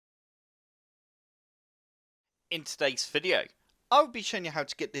In today's video, I'll be showing you how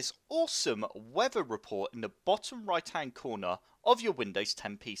to get this awesome weather report in the bottom right hand corner of your Windows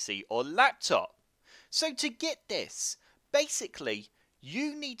 10 PC or laptop. So to get this, basically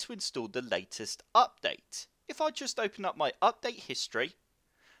you need to install the latest update. If I just open up my update history,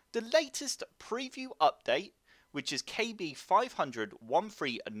 the latest preview update, which is KB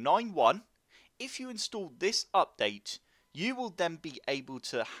 5001391, if you install this update, you will then be able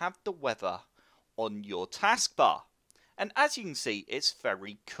to have the weather on your taskbar. And as you can see, it's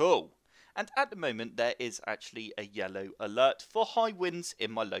very cool. And at the moment there is actually a yellow alert for high winds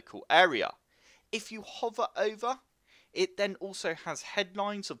in my local area. If you hover over, it then also has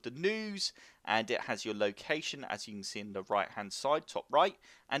headlines of the news, and it has your location as you can see in the right hand side top right,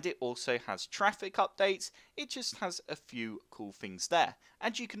 and it also has traffic updates. It just has a few cool things there,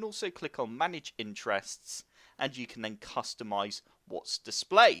 and you can also click on manage interests and you can then customize what's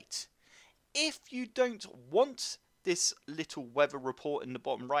displayed. If you don't want this little weather report in the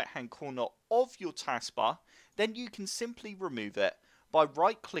bottom right hand corner of your taskbar, then you can simply remove it by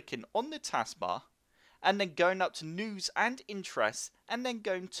right clicking on the taskbar and then going up to news and interests and then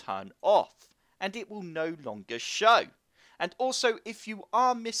going turn off, and it will no longer show. And also, if you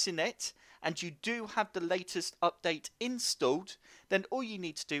are missing it and you do have the latest update installed, then all you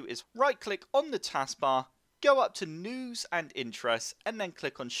need to do is right click on the taskbar, go up to news and interests and then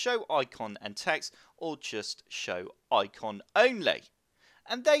click on show icon and text, or just show icon only.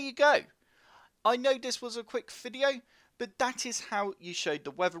 And there you go. I know this was a quick video, but that is how you showed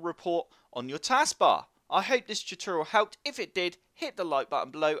the weather report on your taskbar. I hope this tutorial helped. If it did, hit the like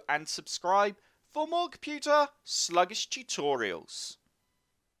button below and subscribe for more computer sluggish tutorials.